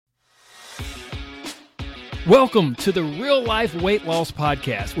Welcome to the Real Life Weight Loss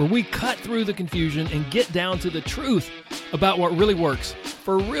Podcast, where we cut through the confusion and get down to the truth about what really works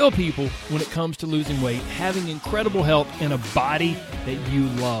for real people when it comes to losing weight, having incredible health, and a body that you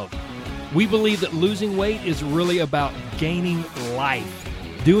love. We believe that losing weight is really about gaining life,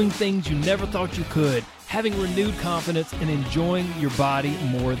 doing things you never thought you could, having renewed confidence, and enjoying your body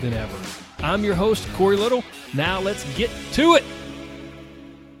more than ever. I'm your host, Corey Little. Now let's get to it.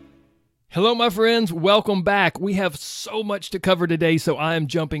 Hello, my friends. Welcome back. We have so much to cover today, so I am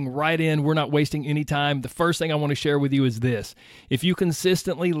jumping right in. We're not wasting any time. The first thing I want to share with you is this. If you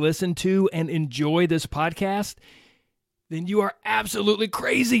consistently listen to and enjoy this podcast, then you are absolutely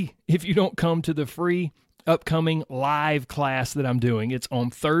crazy if you don't come to the free upcoming live class that I'm doing. It's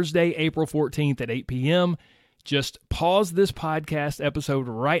on Thursday, April 14th at 8 p.m. Just pause this podcast episode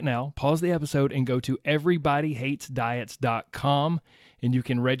right now, pause the episode, and go to everybodyhatesdiets.com. And you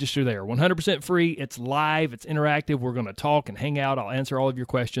can register there. 100% free. It's live. It's interactive. We're going to talk and hang out. I'll answer all of your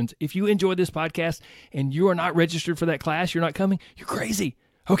questions. If you enjoy this podcast and you are not registered for that class, you're not coming, you're crazy.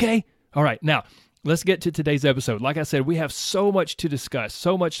 Okay? All right. Now, let's get to today's episode. Like I said, we have so much to discuss,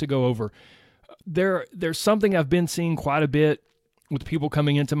 so much to go over. There's something I've been seeing quite a bit with people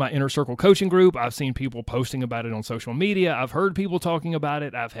coming into my Inner Circle coaching group. I've seen people posting about it on social media. I've heard people talking about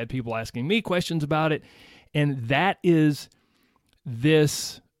it. I've had people asking me questions about it. And that is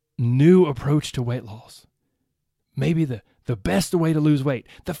this new approach to weight loss. Maybe the best way to lose weight,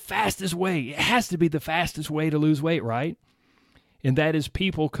 the fastest way. It has to be the fastest way to lose weight, right? And that is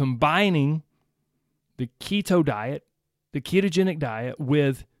people combining the keto diet, the ketogenic diet,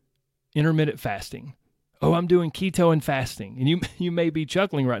 with intermittent fasting. Oh, I'm doing keto and fasting. And you may be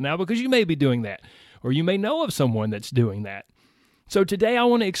chuckling right now because you may be doing that, or you may know of someone that's doing that. So today I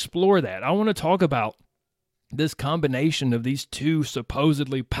want to explore that. I want to talk about this combination of these two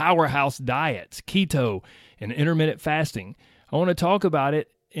supposedly powerhouse diets, keto and intermittent fasting. I want to talk about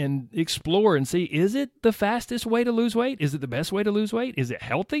it and explore and see, is it the fastest way to lose weight? Is it the best way to lose weight? Is it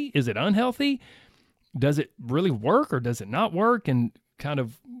healthy? Is it unhealthy? Does it really work or does it not work? And kind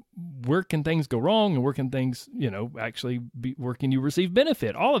of where can things go wrong and where can things, actually be, where can you receive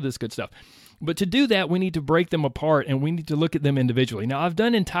benefit? All of this good stuff. But to do that, we need to break them apart and we need to look at them individually. Now, I've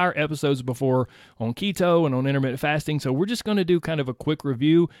done entire episodes before on keto and on intermittent fasting, so we're just going to do kind of a quick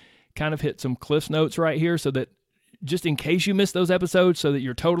review, kind of hit some Cliff's Notes right here so that just in case you missed those episodes, so that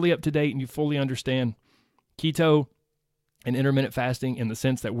you're totally up to date and you fully understand keto and intermittent fasting in the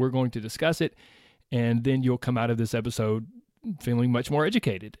sense that we're going to discuss it, and then you'll come out of this episode feeling much more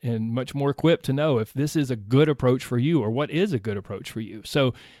educated and much more equipped to know if this is a good approach for you or what is a good approach for you.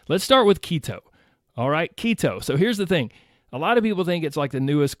 So let's start with keto. All right, keto. So here's the thing. A lot of people think it's like the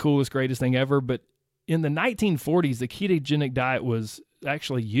newest, coolest, greatest thing ever, but in the 1940s, the ketogenic diet was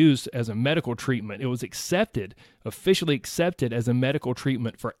actually used as a medical treatment. It was officially accepted as a medical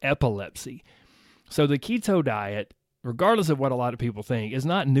treatment for epilepsy. So the keto diet, regardless of what a lot of people think, is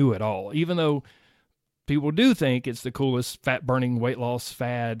not new at all, even though people do think it's the coolest fat-burning weight loss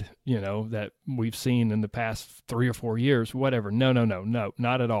fad, that we've seen in the past 3 or 4 years, whatever. No,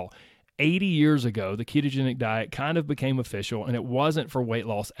 not at all. 80 years ago, the ketogenic diet kind of became official, and it wasn't for weight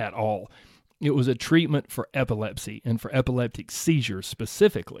loss at all. It was a treatment for epilepsy and for epileptic seizures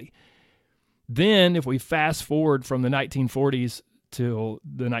specifically. Then, if we fast forward from the 1940s till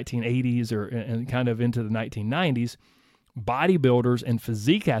the 1980s and kind of into the 1990s, bodybuilders and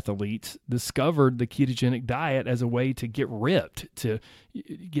physique athletes discovered the ketogenic diet as a way to get ripped, to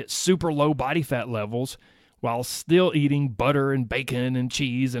get super low body fat levels while still eating butter and bacon and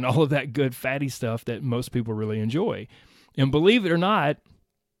cheese and all of that good fatty stuff that most people really enjoy. And believe it or not,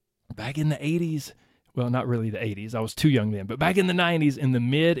 back in the 80s, well, not really the 80s, I was too young then, but back in the 90s, in the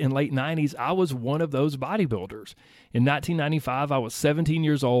mid and late 90s, I was one of those bodybuilders. In 1995, I was 17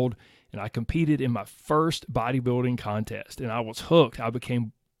 years old, and I competed in my first bodybuilding contest, and I was hooked. I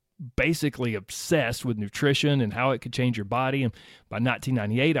became basically obsessed with nutrition and how it could change your body. And by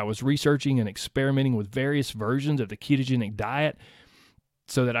 1998, I was researching and experimenting with various versions of the ketogenic diet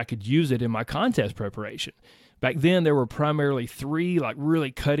so that I could use it in my contest preparation. Back then, there were primarily 3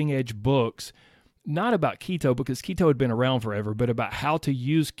 really cutting-edge books, not about keto because keto had been around forever, but about how to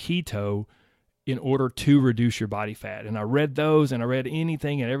use keto in order to reduce your body fat. And I read those, and I read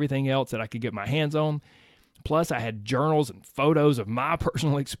anything and everything else that I could get my hands on. Plus, I had journals and photos of my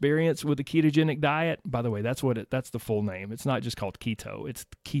personal experience with the ketogenic diet. By the way, that's the full name. It's not just called keto. It's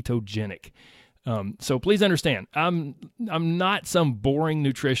ketogenic. So please understand, I'm not some boring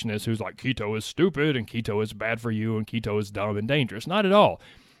nutritionist who's like, keto is stupid and keto is bad for you and keto is dumb and dangerous. Not at all.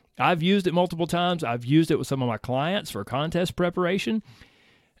 I've used it multiple times. I've used it with some of my clients for contest preparation.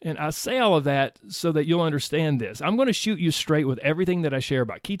 And I say all of that so that you'll understand this. I'm going to shoot you straight with everything that I share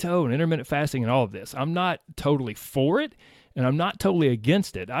about keto and intermittent fasting and all of this. I'm not totally for it, and I'm not totally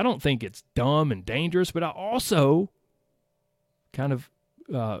against it. I don't think it's dumb and dangerous, but I also kind of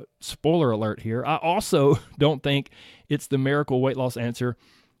spoiler alert here, I also don't think it's the miracle weight loss answer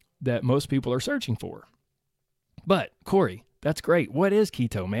that most people are searching for. But, Corey, that's great. What is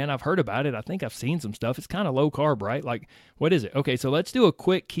keto, man? I've heard about it. I think I've seen some stuff. It's kind of low carb, right? Like, what is it? Okay, so let's do a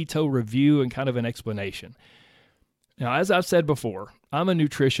quick keto review and kind of an explanation. Now, as I've said before, I'm a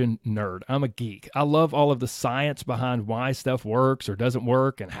nutrition nerd. I'm a geek. I love all of the science behind why stuff works or doesn't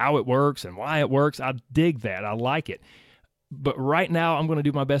work and how it works and why it works. I dig that. I like it. But right now, I'm going to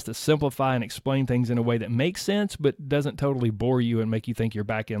do my best to simplify and explain things in a way that makes sense, but doesn't totally bore you and make you think you're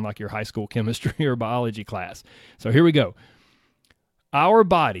back in like your high school chemistry or biology class. So here we go. Our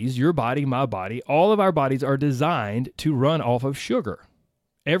bodies, your body, my body, all of our bodies are designed to run off of sugar.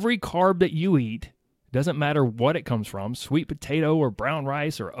 Every carb that you eat, doesn't matter what it comes from, sweet potato or brown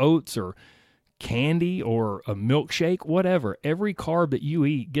rice or oats or candy or a milkshake, whatever, every carb that you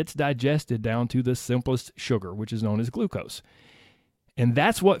eat gets digested down to the simplest sugar, which is known as glucose. And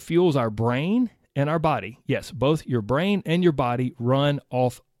that's what fuels our brain and our body. Yes, both your brain and your body run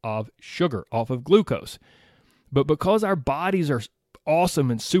off of sugar, off of glucose. But because our bodies are awesome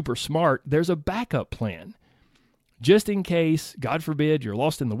and super smart, there's a backup plan. Just in case, God forbid, you're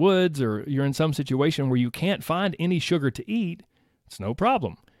lost in the woods or you're in some situation where you can't find any sugar to eat, it's no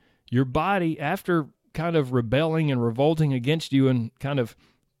problem. Your body, after kind of rebelling and revolting against you and kind of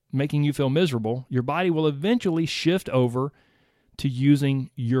making you feel miserable, your body will eventually shift over to using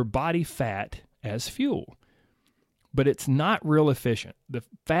your body fat as fuel. But it's not real efficient. The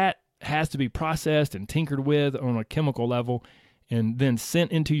fat has to be processed and tinkered with on a chemical level and then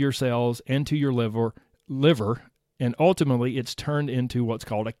sent into your cells, into your liver, and ultimately it's turned into what's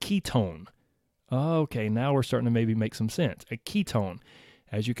called a ketone. Okay, now we're starting to maybe make some sense. A ketone.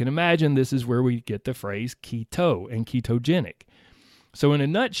 As you can imagine, this is where we get the phrase keto and ketogenic. So in a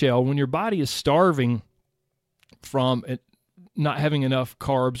nutshell, when your body is starving from not having enough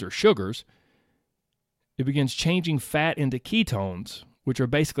carbs or sugars, it begins changing fat into ketones, which are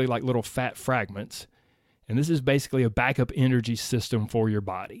basically like little fat fragments. And this is basically a backup energy system for your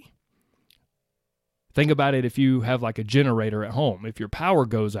body. Think about it if you have like a generator at home. If your power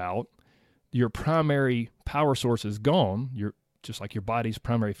goes out, your primary power source is gone, just like your body's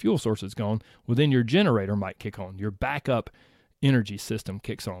primary fuel source is gone, well, then your generator might kick on. Your backup energy system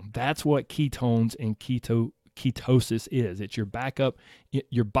kicks on. That's what ketones and ketosis is. It's your backup,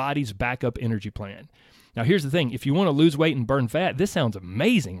 your body's backup energy plan. Now, here's the thing. If you want to lose weight and burn fat, this sounds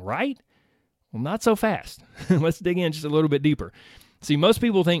amazing, right? Well, not so fast. Let's dig in just a little bit deeper. See, most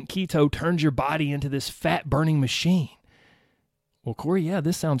people think keto turns your body into this fat-burning machine. Well, Corey, yeah,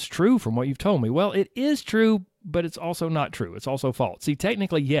 this sounds true from what you've told me. Well, it is true, but it's also not true. It's also false. See,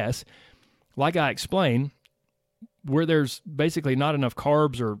 technically, yes, like I explained, where there's basically not enough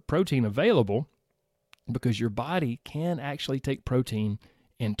carbs or protein available, because your body can actually take protein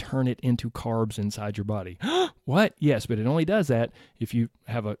and turn it into carbs inside your body. What? Yes, but it only does that if you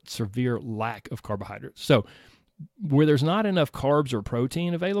have a severe lack of carbohydrates. So where there's not enough carbs or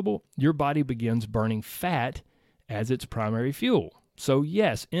protein available, your body begins burning fat as its primary fuel. So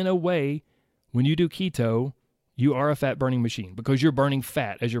yes, in a way, when you do keto, you are a fat-burning machine because you're burning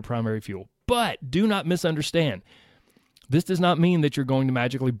fat as your primary fuel. But do not misunderstand. This does not mean that you're going to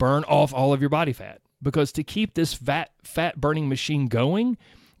magically burn off all of your body fat, because to keep this fat-burning machine going,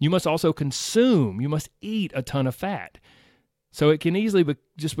 you must also consume, you must eat a ton of fat. So it can easily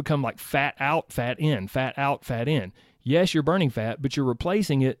just become like fat out, fat in, fat out, fat in. Yes, you're burning fat, but you're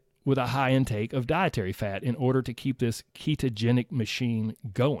replacing it with a high intake of dietary fat in order to keep this ketogenic machine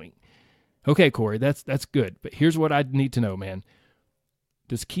going. Okay, Corey, that's good. But here's what I need to know, man.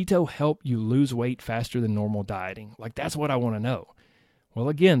 Does keto help you lose weight faster than normal dieting? Like, that's what I want to know. Well,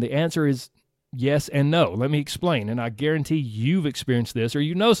 again, the answer is yes and no. Let me explain, and I guarantee you've experienced this or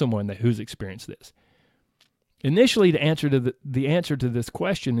you know someone who's experienced this. Initially, the answer to this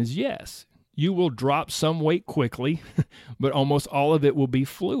question is yes. You will drop some weight quickly, but almost all of it will be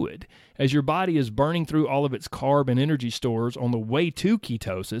fluid. As your body is burning through all of its carb and energy stores on the way to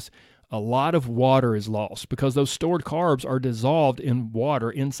ketosis, a lot of water is lost because those stored carbs are dissolved in water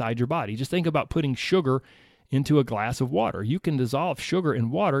inside your body. Just think about putting sugar into a glass of water. You can dissolve sugar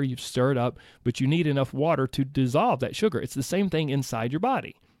in water, you stir it up, but you need enough water to dissolve that sugar. It's the same thing inside your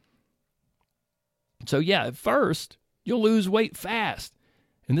body. So yeah, at first, you'll lose weight fast.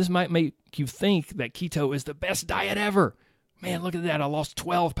 And this might make you think that keto is the best diet ever. Man, look at that. I lost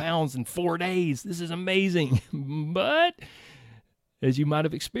 12 pounds in 4 days. This is amazing. But as you might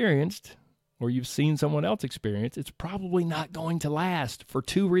have experienced or you've seen someone else experience, it's probably not going to last for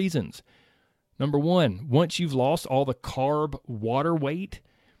two reasons. Number one, once you've lost all the carb water weight,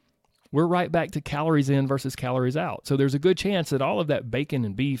 we're right back to calories in versus calories out. So there's a good chance that all of that bacon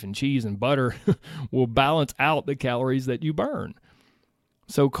and beef and cheese and butter will balance out the calories that you burn.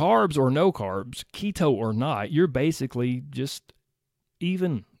 So carbs or no carbs, keto or not, you're basically just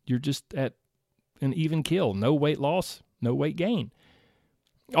even. You're just at an even kill. No weight loss, no weight gain.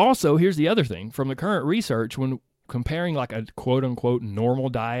 Also, here's the other thing. From the current research, when comparing like a quote-unquote normal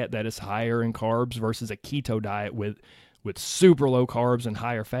diet that is higher in carbs versus a keto diet with super low carbs and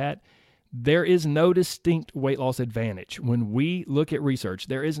higher fat, there is no distinct weight loss advantage. When we look at research,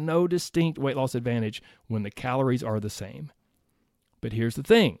 there is no distinct weight loss advantage when the calories are the same. But here's the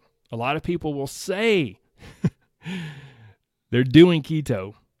thing. A lot of people will say they're doing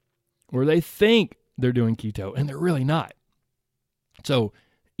keto, or they think they're doing keto, and they're really not. So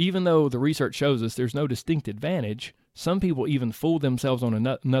even though the research shows us there's no distinct advantage, some people even fool themselves on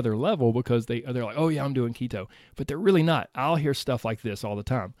another level because they're like, oh yeah, I'm doing keto. But they're really not. I'll hear stuff like this all the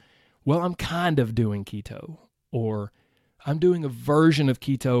time. Well, I'm kind of doing keto, or I'm doing a version of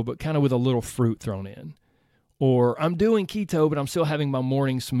keto, but kind of with a little fruit thrown in. Or I'm doing keto, but I'm still having my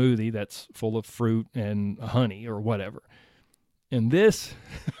morning smoothie that's full of fruit and honey or whatever. And this,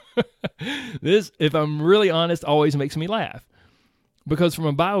 if I'm really honest, always makes me laugh. Because from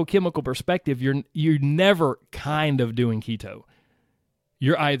a biochemical perspective, you're never kind of doing keto.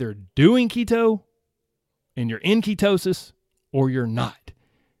 You're either doing keto and you're in ketosis, or you're not.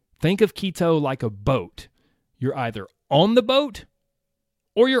 Think of keto like a boat. You're either on the boat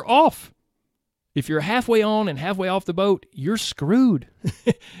or you're off. If you're halfway on and halfway off the boat, you're screwed.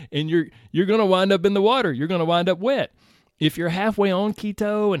 And you're going to wind up in the water. You're going to wind up wet. If you're halfway on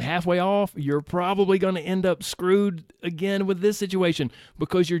keto and halfway off, you're probably going to end up screwed again with this situation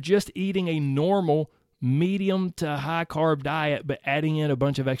because you're just eating a normal medium to high carb diet, but adding in a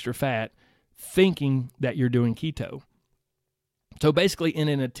bunch of extra fat, thinking that you're doing keto. So basically, in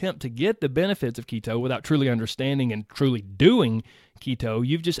an attempt to get the benefits of keto without truly understanding and truly doing keto,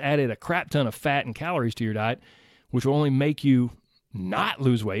 you've just added a crap ton of fat and calories to your diet, which will only make you not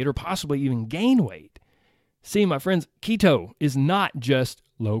lose weight or possibly even gain weight. See, my friends, keto is not just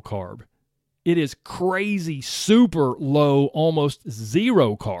low carb. It is crazy, super low, almost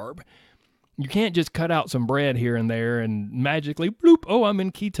zero carb. You can't just cut out some bread here and there and magically, bloop, oh, I'm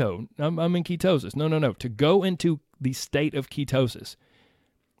in keto. I'm in ketosis. No. To go into the state of ketosis,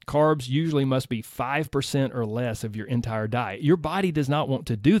 carbs usually must be 5% or less of your entire diet. Your body does not want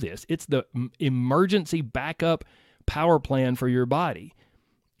to do this. It's the emergency backup power plan for your body.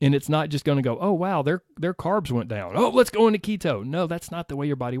 And it's not just going to go, oh, wow, their carbs went down. Oh, let's go into keto. No, that's not the way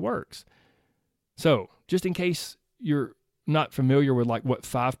your body works. So just in case you're not familiar with like what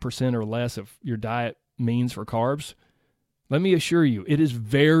 5% or less of your diet means for carbs, let me assure you, it is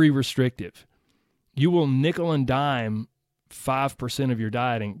very restrictive. You will nickel and dime 5% of your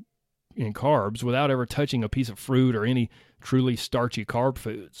diet in carbs without ever touching a piece of fruit or any truly starchy carb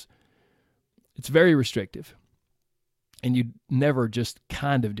foods. It's very restrictive. And you never just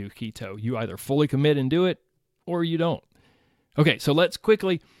kind of do keto. You either fully commit and do it, or you don't. Okay, so let's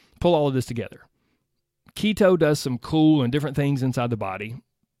quickly pull all of this together. Keto does some cool and different things inside the body,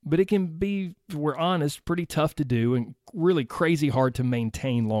 but it can be, if we're honest, pretty tough to do and really crazy hard to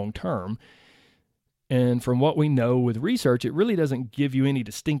maintain long term. And from what we know with research, it really doesn't give you any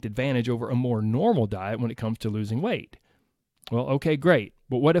distinct advantage over a more normal diet when it comes to losing weight. Well, okay, great.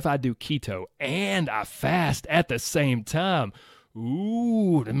 But what if I do keto and I fast at the same time?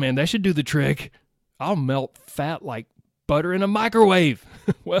 Ooh, man, that should do the trick. I'll melt fat like butter in a microwave.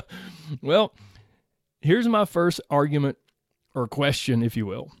 Well, here's my first argument or question, if you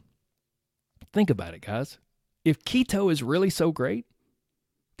will. Think about it, guys. If keto is really so great,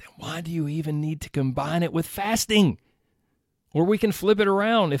 then why do you even need to combine it with fasting? Or we can flip it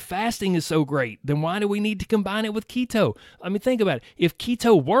around. If fasting is so great, then why do we need to combine it with keto? I mean, think about it. If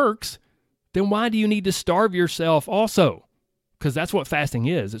keto works, then why do you need to starve yourself also? Because that's what fasting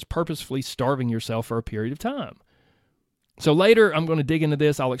is. It's purposefully starving yourself for a period of time. So later, I'm going to dig into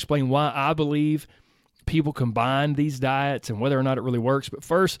this. I'll explain why I believe people combine these diets and whether or not it really works. But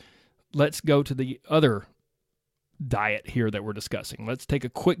first, let's go to the other diet here that we're discussing. Let's take a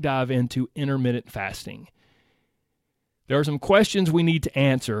quick dive into intermittent fasting. There are some questions we need to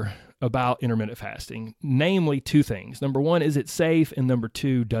answer about intermittent fasting, namely two things. Number one, is it safe? And number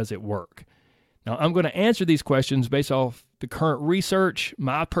two, does it work? Now, I'm going to answer these questions based off the current research,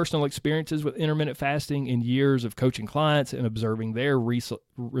 my personal experiences with intermittent fasting, and years of coaching clients and observing their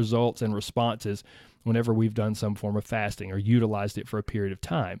results and responses whenever we've done some form of fasting or utilized it for a period of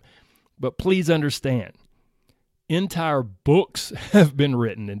time. But please understand, entire books have been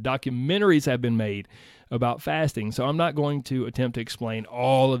written and documentaries have been made about fasting. So I'm not going to attempt to explain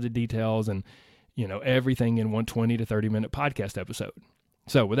all of the details and, everything in one 20 to 30 minute podcast episode.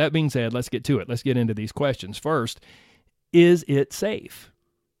 So with that being said, let's get to it. Let's get into these questions. First, is it safe?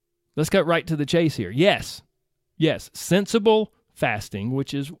 Let's cut right to the chase here. Yes, sensible fasting,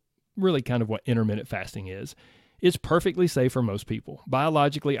 which is really kind of what intermittent fasting is perfectly safe for most people.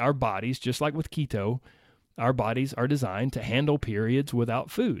 Biologically, our bodies, just like with keto, our bodies are designed to handle periods without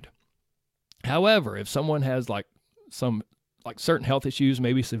food. However, if someone has some certain health issues,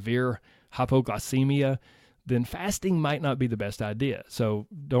 maybe severe hypoglycemia, then fasting might not be the best idea. So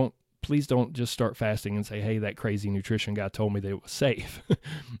please don't just start fasting and say, hey, that crazy nutrition guy told me that it was safe.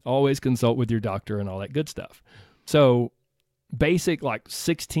 Always consult with your doctor and all that good stuff. So basic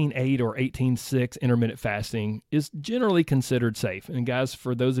 16-8 or 18-6 intermittent fasting is generally considered safe. And guys,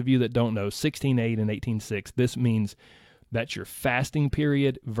 for those of you that don't know, 16-8 and 18-6, this means that's your fasting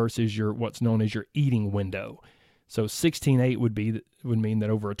period versus what's known as your eating window. So 16-8 would mean that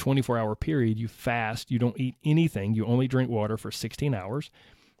over a 24-hour period, you fast, you don't eat anything, you only drink water for 16 hours,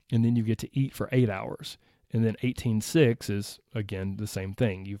 and then you get to eat for 8 hours. And then 18-6 is, again, the same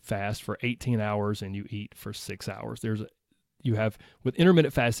thing. You fast for 18 hours and you eat for 6 hours. With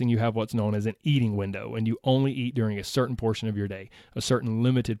intermittent fasting, you have what's known as an eating window, and you only eat during a certain portion of your day, a certain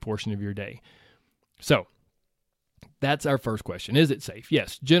limited portion of your day. So that's our first question. Is it safe?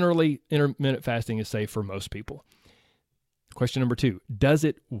 Yes, generally, intermittent fasting is safe for most people. Question number 2, does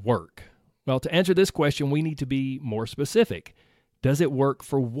it work? Well, to answer this question, we need to be more specific. Does it work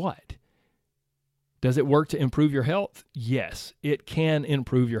for what? Does it work to improve your health? Yes, it can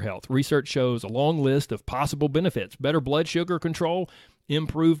improve your health. Research shows a long list of possible benefits: better blood sugar control,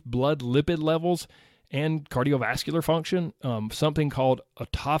 improved blood lipid levels, and cardiovascular function. Something called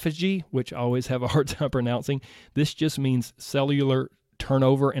autophagy, which I always have a hard time pronouncing. This just means cellular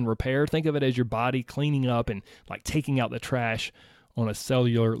turnover and repair. Think of it as your body cleaning up and taking out the trash on a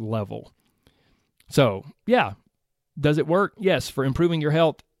cellular level. So, yeah, does it work? Yes, for improving your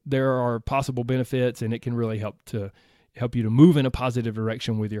health, there are possible benefits, and it can really help you to move in a positive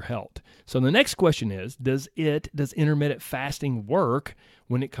direction with your health. So the next question is, does intermittent fasting work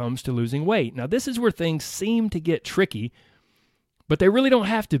when it comes to losing weight? Now, this is where things seem to get tricky, but they really don't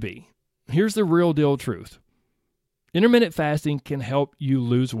have to be. Here's the real deal truth. Intermittent fasting can help you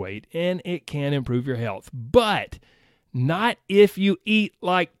lose weight, and it can improve your health, but not if you eat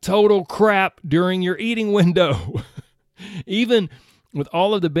like total crap during your eating window. Even with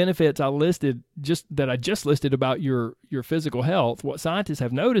all of the benefits I just listed about your physical health, what scientists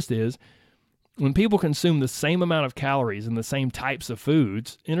have noticed is when people consume the same amount of calories and the same types of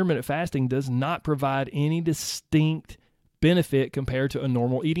foods, intermittent fasting does not provide any distinct benefit compared to a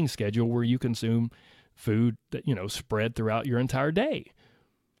normal eating schedule where you consume food that, spread throughout your entire day.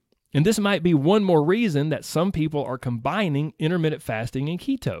 And this might be one more reason that some people are combining intermittent fasting and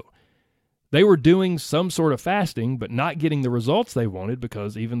keto. They were doing some sort of fasting, but not getting the results they wanted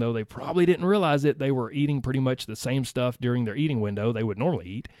because even though they probably didn't realize it, they were eating pretty much the same stuff during their eating window they would normally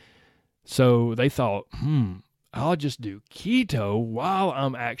eat. So they thought, I'll just do keto while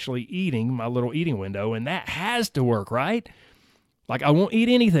I'm actually eating my little eating window, and that has to work, right? I won't eat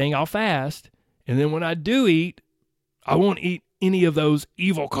anything, I'll fast, and then when I do eat, I won't eat any of those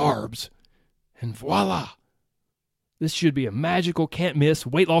evil carbs. And voila! This should be a magical, can't-miss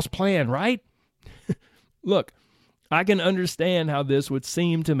weight loss plan, right? Look, I can understand how this would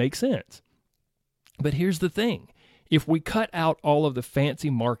seem to make sense. But here's the thing. If we cut out all of the fancy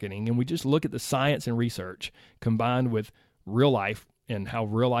marketing and we just look at the science and research combined with real life and how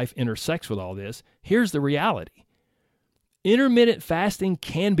real life intersects with all this, here's the reality. Intermittent fasting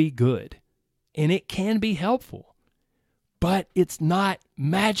can be good, and it can be helpful, but it's not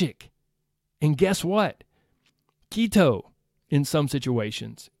magic. And guess what? Keto, in some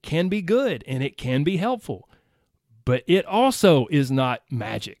situations, can be good and it can be helpful, but it also is not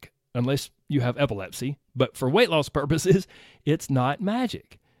magic unless you have epilepsy. But for weight loss purposes, it's not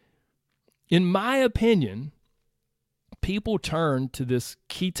magic. In my opinion, people turn to this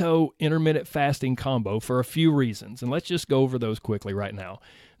keto intermittent fasting combo for a few reasons, and let's just go over those quickly right now.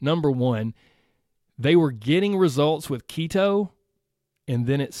 Number one, they were getting results with keto, and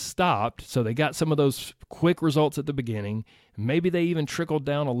then it stopped. So they got some of those quick results at the beginning. Maybe they even trickled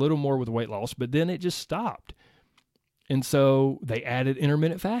down a little more with weight loss, but then it just stopped. And so they added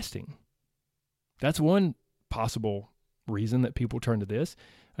intermittent fasting. That's one possible reason that people turn to this.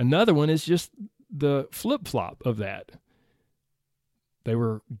 Another one is just the flip-flop of that. They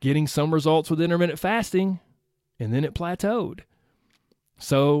were getting some results with intermittent fasting, and then it plateaued.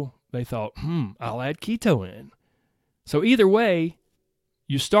 So they thought, I'll add keto in. So either way,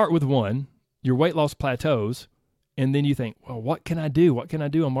 you start with one, your weight loss plateaus, and then you think, well, what can I do? What can I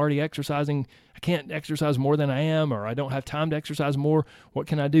do? I'm already exercising. I can't exercise more than I am, or I don't have time to exercise more. What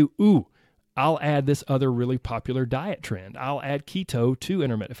can I do? I'll add this other really popular diet trend. I'll add keto to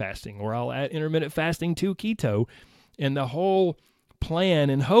intermittent fasting, or I'll add intermittent fasting to keto. And the whole plan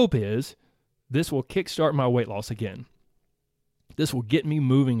and hope is this will kickstart my weight loss again. This will get me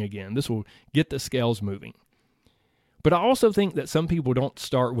moving again. This will get the scales moving. But I also think that some people don't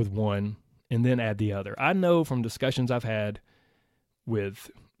start with one and then add the other. I know from discussions I've had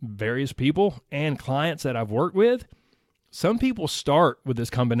with various people and clients that I've worked with, some people start with this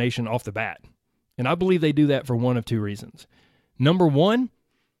combination off the bat. And I believe they do that for one of two reasons. Number one,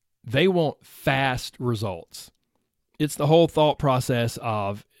 they want fast results. It's the whole thought process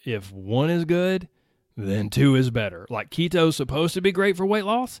of if one is good, then two is better. Like keto's supposed to be great for weight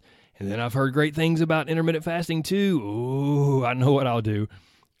loss, and then I've heard great things about intermittent fasting too. I know what I'll do.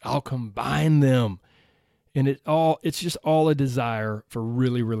 I'll combine them. And it's just all a desire for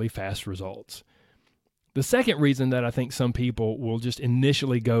really, really fast results. The second reason that I think some people will just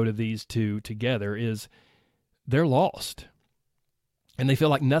initially go to these two together is they're lost. And they feel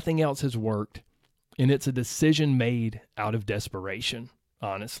like nothing else has worked. And it's a decision made out of desperation,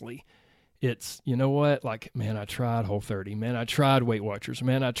 honestly. It's, you know what, like, man, I tried Whole30. Man, I tried Weight Watchers.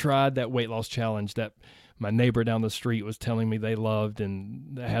 Man, I tried that weight loss challenge that my neighbor down the street was telling me they loved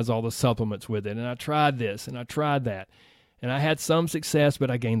and that has all the supplements with it. And I tried this and I tried that. And I had some success, but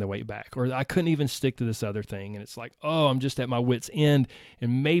I gained the weight back. Or I couldn't even stick to this other thing. And it's like, oh, I'm just at my wit's end.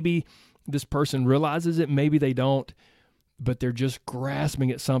 And maybe this person realizes it, maybe they don't. But they're just grasping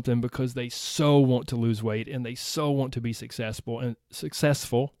at something because they so want to lose weight and they so want to be successful.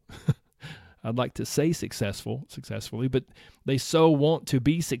 I'd like to say successfully, but they so want to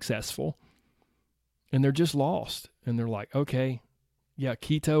be successful and they're just lost. And they're like, okay, yeah,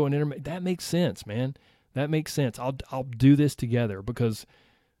 keto and intermittent, that makes sense, man. That makes sense. I'll do this together because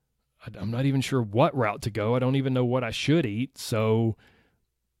I'm not even sure what route to go. I don't even know what I should eat. So,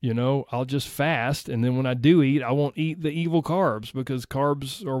 I'll just fast. And then when I do eat, I won't eat the evil carbs because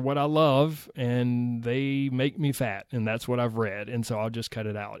carbs are what I love and they make me fat. And that's what I've read. And so I'll just cut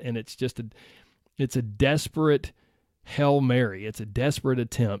it out. And it's just it's a desperate Hail Mary. It's a desperate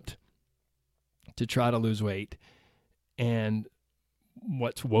attempt to try to lose weight. And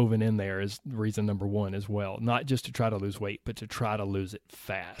what's woven in there is reason number one as well. Not just to try to lose weight, but to try to lose it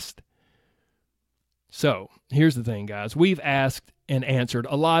fast. So here's the thing, guys. We've asked and answered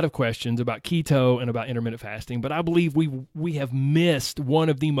a lot of questions about keto and about intermittent fasting, but I believe we have missed one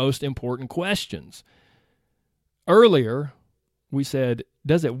of the most important questions. Earlier, we said,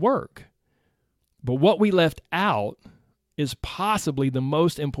 does it work? But what we left out is possibly the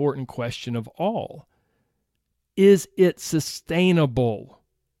most important question of all. Is it sustainable?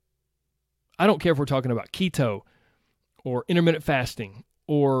 I don't care if we're talking about keto or intermittent fasting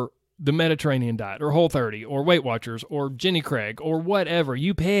or the Mediterranean diet or Whole30 or Weight Watchers or Jenny Craig or whatever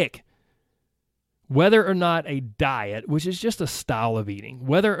you pick. Whether or not a diet, which is just a style of eating,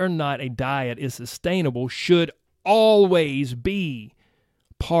 whether or not a diet is sustainable should always be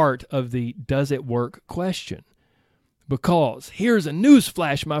part of the does it work question. Because here's a news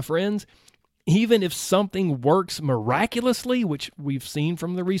flash, my friends. Even if something works miraculously, which we've seen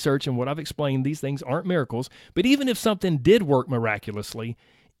from the research and what I've explained, these things aren't miracles, but even if something did work miraculously,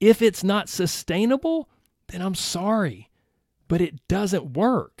 if it's not sustainable, then I'm sorry, but it doesn't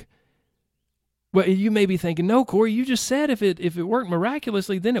work. Well, you may be thinking, no, Corey, you just said if it worked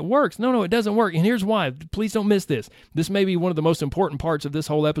miraculously, then it works. No, it doesn't work. And here's why. Please don't miss this. This may be one of the most important parts of this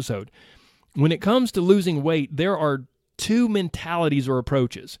whole episode. When it comes to losing weight, there are two mentalities or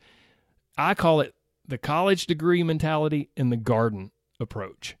approaches. I call it the college degree mentality and the garden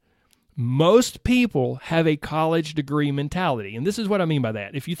approach. Most people have a college degree mentality. And this is what I mean by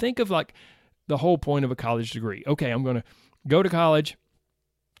that. If you think of like the whole point of a college degree, okay, I'm going to go to college.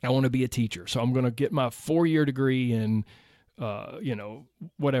 I want to be a teacher. So I'm going to get my 4-year degree in,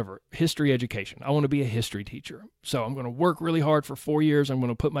 history education. I want to be a history teacher. So I'm going to work really hard for 4 years. I'm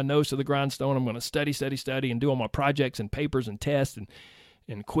going to put my nose to the grindstone. I'm going to study and do all my projects and papers and tests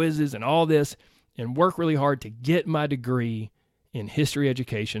and quizzes and all this and work really hard to get my degree in history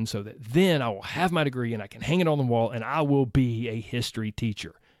education so that then I will have my degree and I can hang it on the wall and I will be a history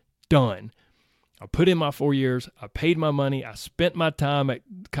teacher. Done. I put in my 4 years. I paid my money. I spent my time at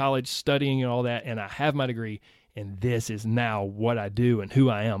college studying and all that, and I have my degree, and this is now what I do and who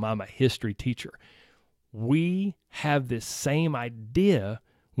I am. I'm a history teacher. We have this same idea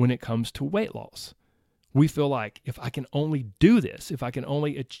when it comes to weight loss. We feel like if I can only do this, if I can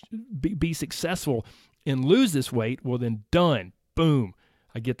only be successful and lose this weight, well then done, boom.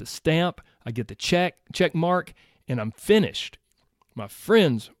 I get the stamp, I get the check mark, and I'm finished. My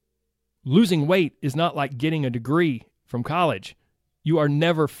friends, losing weight is not like getting a degree from college. You are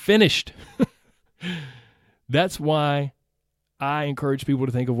never finished. That's why I encourage people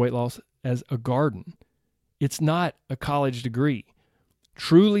to think of weight loss as a garden. It's not a college degree.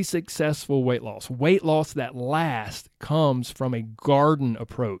 Truly successful weight loss that lasts, comes from a garden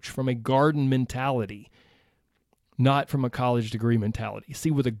approach, from a garden mentality, not from a college degree mentality. See,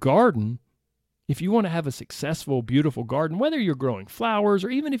 with a garden, if you want to have a successful, beautiful garden, whether you're growing flowers or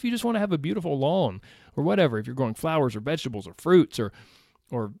even if you just want to have a beautiful lawn or whatever, if you're growing flowers or vegetables or fruits or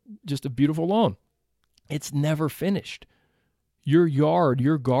just a beautiful lawn, it's never finished. Your yard,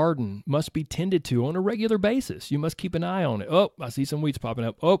 your garden must be tended to on a regular basis. You must keep an eye on it. Oh, I see some weeds popping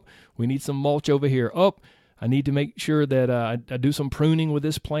up. Oh, we need some mulch over here. Oh, I need to make sure that I do some pruning with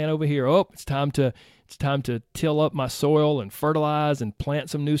this plant over here. Oh, it's time to till up my soil and fertilize and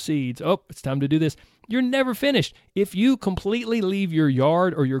plant some new seeds. Oh, it's time to do this. You're never finished. If you completely leave your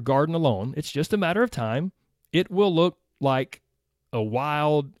yard or your garden alone, it's just a matter of time. It will look like a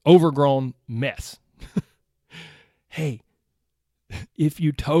wild, overgrown mess. Hey, if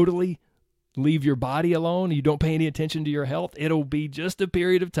you totally leave your body alone, you don't pay any attention to your health, it'll be just a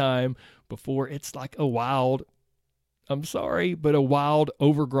period of time before it's like a wild, I'm sorry, but a wild,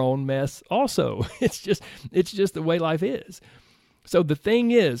 overgrown mess also. It's just the way life is. So the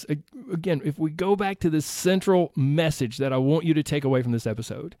thing is, again, if we go back to this central message that I want you to take away from this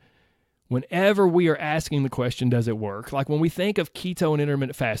episode, whenever we are asking the question, does it work? Like when we think of keto and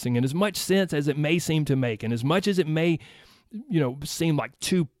intermittent fasting, and as much sense as it may seem to make, and as much as it may seem like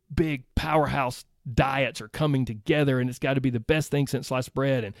two big powerhouse diets are coming together and it's got to be the best thing since sliced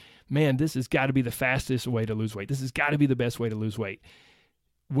bread, and man, this has got to be the fastest way to lose weight. This has got to be the best way to lose weight.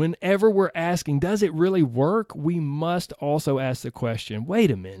 Whenever we're asking, does it really work? We must also ask the question, wait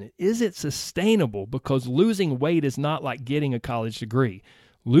a minute, is it sustainable? Because losing weight is not like getting a college degree.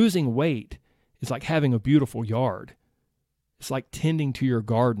 Losing weight is like having a beautiful yard. It's like tending to your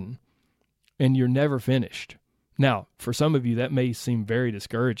garden, and you're never finished. Now, for some of you, that may seem very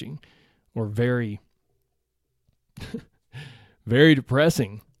discouraging or very, very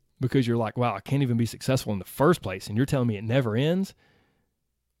depressing because you're like, wow, I can't even be successful in the first place, and you're telling me it never ends?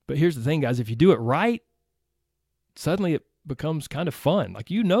 But here's the thing, guys. If you do it right, suddenly it becomes kind of fun. Like,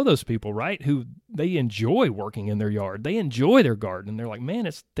 those people, right, who they enjoy working in their yard. They enjoy their garden. They're like, man,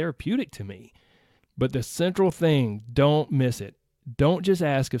 it's therapeutic to me. But the central thing, don't miss it. Don't just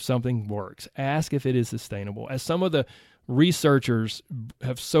ask if something works. Ask if it is sustainable. As some of the researchers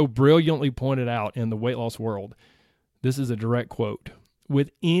have so brilliantly pointed out in the weight loss world, this is a direct quote.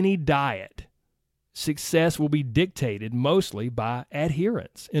 With any diet, success will be dictated mostly by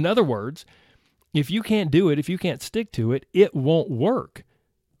adherence. In other words, if you can't do it, if you can't stick to it, it won't work.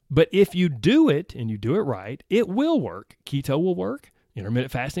 But if you do it and you do it right, it will work. Keto will work.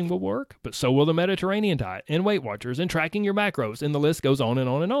 Intermittent fasting will work, but so will the Mediterranean diet and Weight Watchers and tracking your macros, and the list goes on and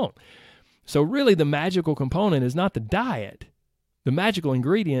on and on. So really the magical component is not the diet. The magical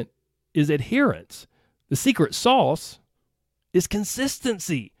ingredient is adherence. The secret sauce is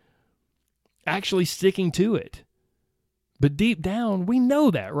consistency, actually sticking to it. But deep down, we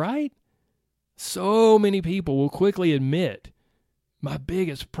know that, right? So many people will quickly admit, my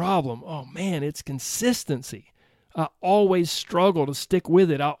biggest problem, oh man, it's consistency. I always struggle to stick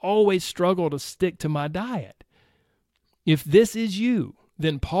with it. I always struggle to stick to my diet. If this is you,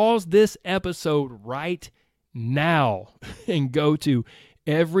 then pause this episode right now and go to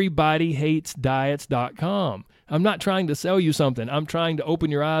everybodyhatesdiets.com. I'm not trying to sell you something. I'm trying to open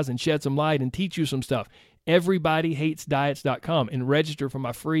your eyes and shed some light and teach you some stuff. everybodyhatesdiets.com and register for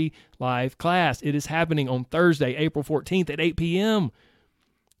my free live class. It is happening on Thursday, April 14th at 8 p.m.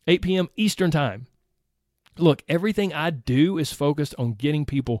 Eastern Time. Look, everything I do is focused on getting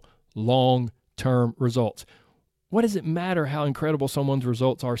people long-term results. What does it matter how incredible someone's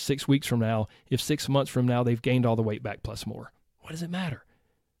results are 6 weeks from now if 6 months from now they've gained all the weight back plus more? What does it matter?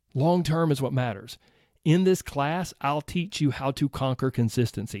 Long-term is what matters. In this class, I'll teach you how to conquer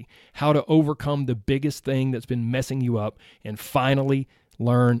consistency, how to overcome the biggest thing that's been messing you up, and finally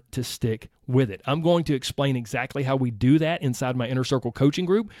learn to stick with it. I'm going to explain exactly how we do that inside my Inner Circle coaching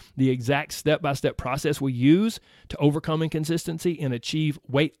group, the exact step-by-step process we use to overcome inconsistency and achieve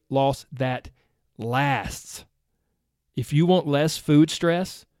weight loss that lasts. If you want less food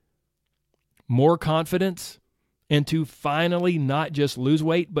stress, more confidence, and to finally not just lose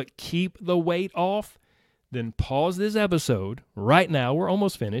weight, but keep the weight off, then pause this episode right now. We're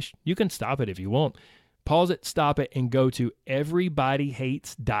almost finished. You can stop it if you want. Pause it, stop it, and go to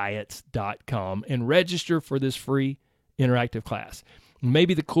everybodyhatesdiets.com and register for this free interactive class.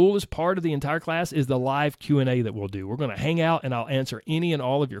 Maybe the coolest part of the entire class is the live Q&A that we'll do. We're going to hang out and I'll answer any and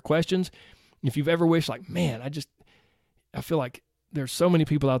all of your questions. If you've ever wished, like, man, I feel like there's so many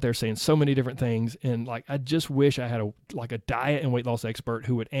people out there saying so many different things, and like I just wish I had a diet and weight loss expert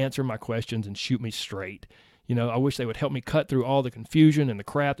who would answer my questions and shoot me straight. I wish they would help me cut through all the confusion and the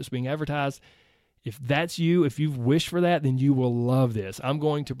crap that's being advertised. If that's you, if you've wished for that, then you will love this. I'm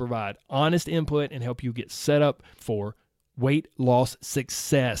going to provide honest input and help you get set up for weight loss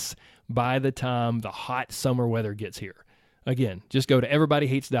success by the time the hot summer weather gets here. Again, just go to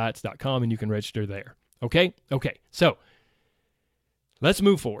everybodyhatesdiets.com and you can register there. Okay? Okay. So let's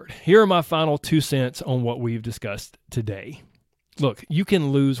move forward. Here are my final 2 cents on what we've discussed today. Look, you can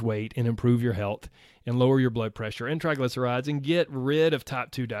lose weight and improve your health and lower your blood pressure and triglycerides and get rid of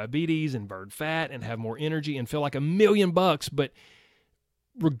type 2 diabetes and burn fat and have more energy and feel like $1,000,000. But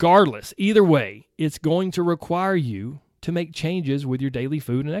regardless, either way, it's going to require you to make changes with your daily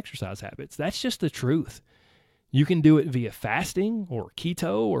food and exercise habits. That's just the truth. You can do it via fasting or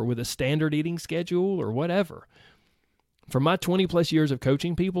keto or with a standard eating schedule or whatever. From my 20 plus years of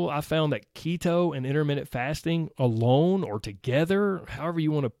coaching people, I found that keto and intermittent fasting alone or together, however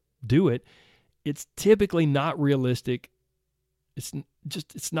you want to do it, it's typically not realistic.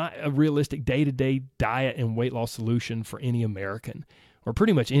 It's not a realistic day-to-day diet and weight loss solution for any American, or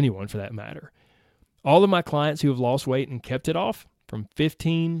pretty much anyone for that matter. All of my clients who have lost weight and kept it off, from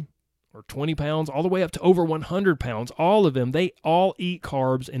 15 or 20 pounds all the way up to over 100 pounds, all of them, they all eat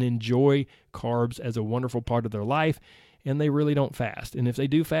carbs and enjoy carbs as a wonderful part of their life, and they really don't fast. And if they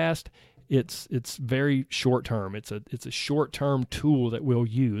do fast, it's very short term. It's a short term tool that we'll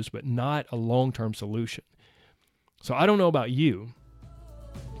use, but not a long term solution. So I don't know about you,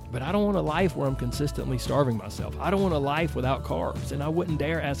 but I don't want a life where I'm consistently starving myself. I don't want a life without carbs, and I wouldn't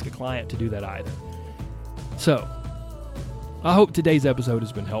dare ask a client to do that either. So I hope today's episode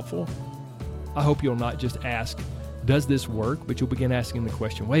has been helpful. I hope you'll not just ask, does this work? But you'll begin asking the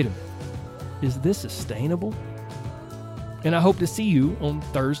question, wait a minute, is this sustainable? And I hope to see you on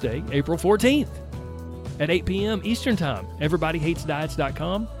Thursday, April 14th at 8 p.m. Eastern Time,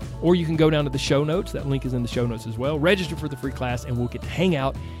 everybodyhatesdiets.com, or you can go down to the show notes. That link is in the show notes as well. Register for the free class, and we'll get to hang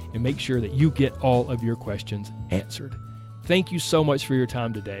out and make sure that you get all of your questions answered. Thank you so much for your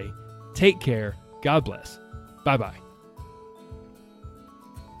time today. Take care. God bless. Bye-bye.